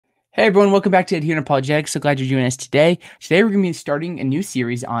Hey everyone, welcome back to Adherent Apologetics. So glad you're joining us today. Today we're going to be starting a new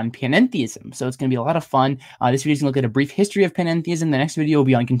series on panentheism. So it's going to be a lot of fun. This video is going to look at a brief history of panentheism. The next video will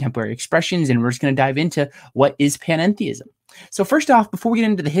be on contemporary expressions, and we're just going to dive into what is panentheism. So first off, before we get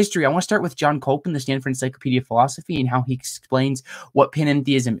into the history, I want to start with John Colpin, the Stanford Encyclopedia of Philosophy, and how he explains what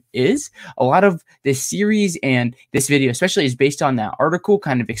panentheism is. A lot of this series and this video especially is based on that article,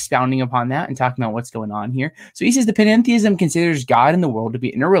 kind of expounding upon that and talking about what's going on here. So he says the panentheism considers God and the world to be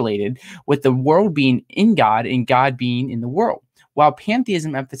interrelated, with the world being in God and God being in the world. While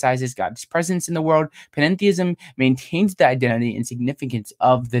pantheism emphasizes God's presence in the world, panentheism maintains the identity and significance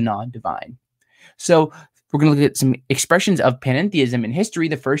of the non-divine. So we're going to look at some expressions of panentheism in history.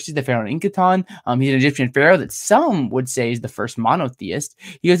 The first is the pharaoh Enkiton. He's an Egyptian pharaoh that some would say is the first monotheist.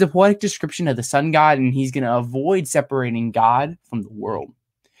 He has a poetic description of the sun god, and he's going to avoid separating God from the world.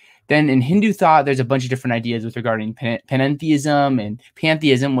 Then in Hindu thought, there's a bunch of different ideas with regarding panentheism and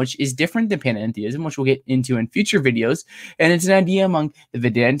pantheism, which is different than panentheism, which we'll get into in future videos. And it's an idea among the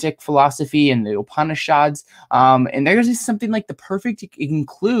Vedantic philosophy and the Upanishads. And there's something like the perfect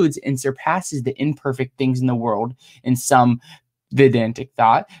includes and surpasses the imperfect things in the world in some Vedantic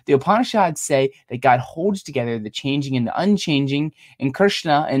thought. The Upanishads say that God holds together the changing and the unchanging, and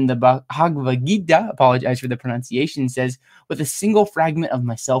Krishna in the Bhagavad Gita, apologize for the pronunciation, says, with a single fragment of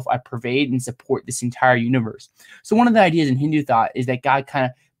myself, I pervade and support this entire universe. So one of the ideas in Hindu thought is that God kind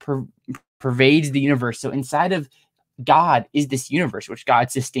of pervades the universe. So inside of God is this universe, which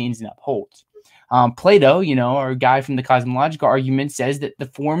God sustains and upholds. Plato, our guy from the cosmological argument, says that the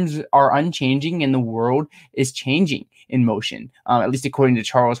forms are unchanging and the world is changing in motion, at least according to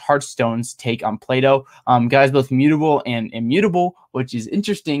Charles Hartstone's take on Plato. God is both mutable and immutable, which is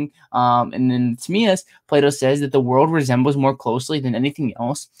interesting. And then Timaeus, Plato says that the world resembles more closely than anything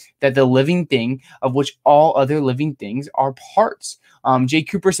else, that the living thing of which all other living things are parts. J.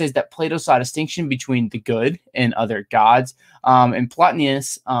 Cooper says that Plato saw a distinction between the good and other gods. And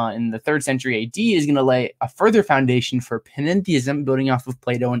Plotinus in the 3rd century AD is going to lay a further foundation for panentheism, building off of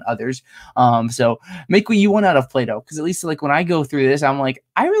Plato and others. So make what you want out of Plato, because at least like when I go through this, I'm like,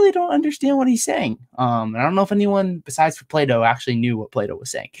 I really don't understand what he's saying. And I don't know if anyone besides for Plato actually knew what Plato was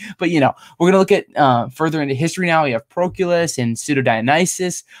saying. But, we're going to look at further into history now. We have Proclus and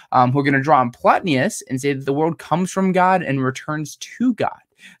Pseudo-Dionysius, who are going to draw on Plotinus and say that the world comes from God and returns to God.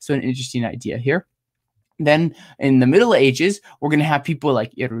 So an interesting idea here. Then in the Middle Ages, we're going to have people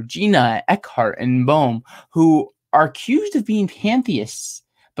like Erugena, Eckhart, and Bohm, who are accused of being pantheists,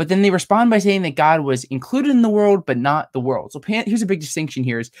 but then they respond by saying that God was included in the world, but not the world. So here's a big distinction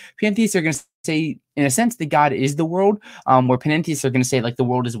here is pantheists are going to say, in a sense, that God is the world, where panentheists are going to say like the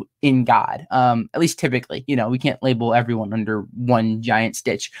world is in God, at least typically. We can't label everyone under one giant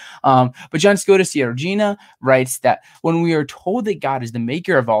stitch. But John Scotus Erugena writes that when we are told that God is the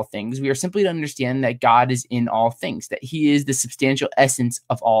maker of all things, we are simply to understand that God is in all things, that he is the substantial essence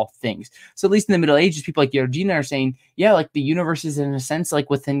of all things. So at least in the Middle Ages, people like Erugena are saying, yeah, like the universe is in a sense like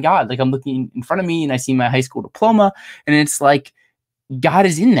within God. Like I'm looking in front of me and I see my high school diploma, and it's like God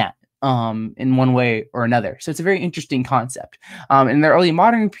is in that. In one way or another. So it's a very interesting concept. In the early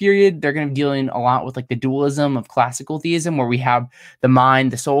modern period, they're going to be dealing a lot with like the dualism of classical theism, where we have the mind,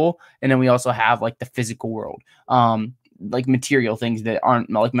 the soul, and then we also have like the physical world, like material things that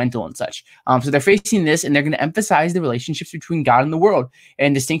aren't like mental and such. So they're facing this, and they're going to emphasize the relationships between God and the world,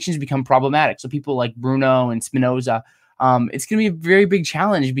 and distinctions become problematic. So people like Bruno and Spinoza, it's going to be a very big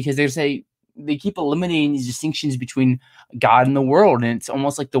challenge, because they keep eliminating these distinctions between God and the world, and it's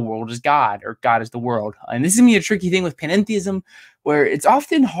almost like the world is God or God is the world. And this is going to be a tricky thing with panentheism, where it's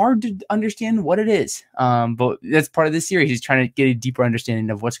often hard to understand what it is. But that's part of this series, is trying to get a deeper understanding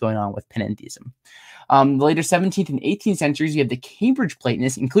of what's going on with panentheism. The later 17th and 18th centuries, we have the Cambridge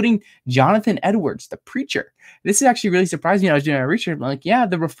Platonists, including Jonathan Edwards, the preacher. This is actually really surprising. I was doing my research, I'm like, yeah,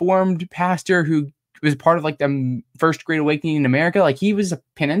 the Reformed pastor who was part of like the first Great Awakening in America, like he was a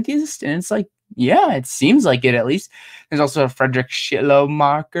panentheist, and it's like, yeah, it seems like it at least. There's also Frederick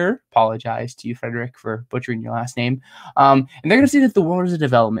Schleiermacher. Apologize to you, Frederick, for butchering your last name. And they're going to say that the world is a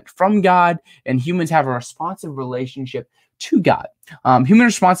development from God, and humans have a responsive relationship to God. Human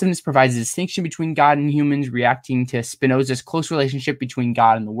responsiveness provides a distinction between God and humans, reacting to Spinoza's close relationship between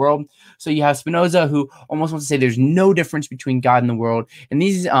God and the world. So you have Spinoza, who almost wants to say there's no difference between God and the world. And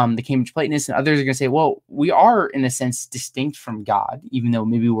these, the Cambridge Platonists and others are going to say, well, we are in a sense distinct from God, even though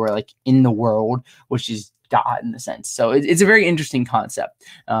maybe we're like in the world, which is God in a sense. So it's a very interesting concept.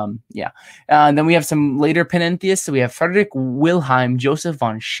 Yeah. Then we have some later panentheists. So we have Friedrich Wilhelm Joseph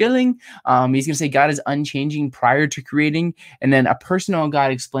von Schilling. He's going to say God is unchanging prior to creating, and then a personal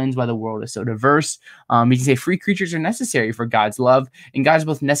God explains why the world is so diverse. You can say free creatures are necessary for God's love, and God is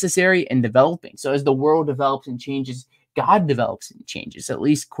both necessary and developing. So as the world develops and changes, God develops and changes, at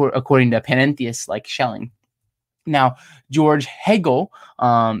least according to panentheists like Schelling. Now, George Hegel,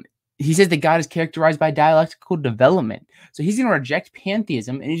 he says that God is characterized by dialectical development. So he's going to reject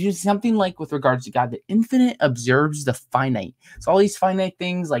pantheism, and he's just something like with regards to God, the infinite observes the finite. So all these finite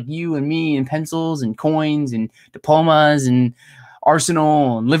things like you and me and pencils and coins and diplomas and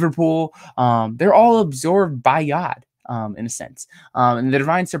Arsenal and Liverpool, they're all absorbed by God. In a sense. And the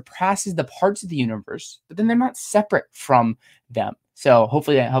divine surpasses the parts of the universe, but then they're not separate from them. So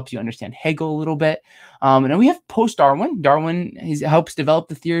hopefully that helps you understand Hegel a little bit. And then we have post-Darwin. Darwin helps develop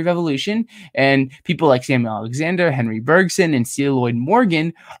the theory of evolution. And people like Samuel Alexander, Henry Bergson, and C. Lloyd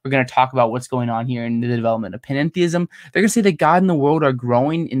Morgan are going to talk about what's going on here in the development of panentheism. They're going to say that God and the world are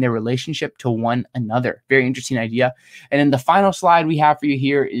growing in their relationship to one another. Very interesting idea. And then the final slide we have for you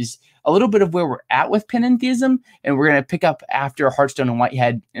here is a little bit of where we're at with panentheism, and we're going to pick up after Hartstone and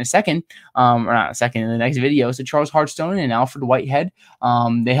Whitehead in a second, or not a second, in the next video. So Charles Hartstone and Alfred Whitehead,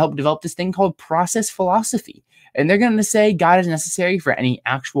 they helped develop this thing called process philosophy, and they're going to say God is necessary for any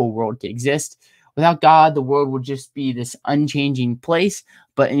actual world to exist. Without God, the world would just be this unchanging place,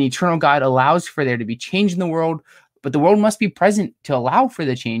 but an eternal God allows for there to be change in the world, but the world must be present to allow for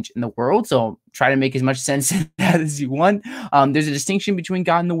the change in the world. So try to make as much sense of that as you want. There's a distinction between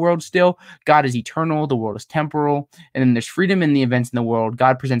God and the world still. God is eternal, the world is temporal, and then there's freedom in the events in the world.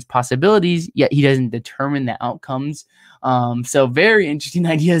 God presents possibilities, yet he doesn't determine the outcomes. So very interesting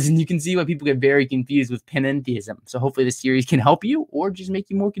ideas, and you can see why people get very confused with panentheism. So hopefully this series can help you or just make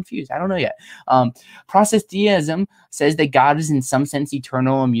you more confused. I don't know yet. Process theism says that God is in some sense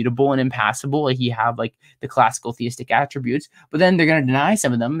eternal, immutable, and impassible. Like you have like the classical theistic attributes, but then they're going to deny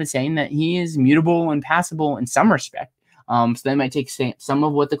some of them and saying that he is mutable and passable in some respect. So they might take some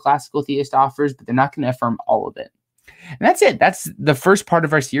of what the classical theist offers, but they're not going to affirm all of it. And that's it. That's the first part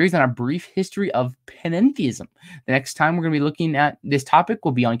of our series on a brief history of panentheism. The next time we're going to be looking at this topic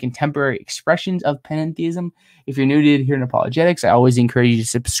will be on contemporary expressions of panentheism. If you're new to Here in Apologetics, I always encourage you to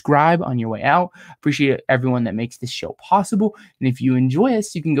subscribe on your way out. Appreciate everyone that makes this show possible. And if you enjoy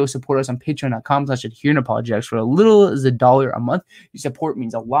us, you can go support us on patreon.com/HereInApologetics for as little as $1 a month. Your support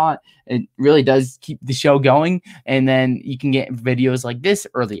means a lot. It really does keep the show going. And then you can get videos like this,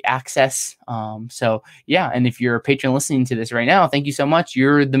 early access. So yeah, and if you're a patron listening to this right now, thank you so much.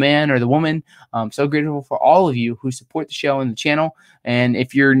 You're the man or the woman. I'm so grateful for all of you who support the show and the channel. And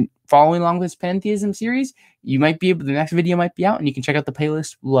if you're following along with this pantheism series, you might be able, the next video might be out and you can check out the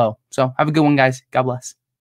playlist below. So have a good one, guys. God bless.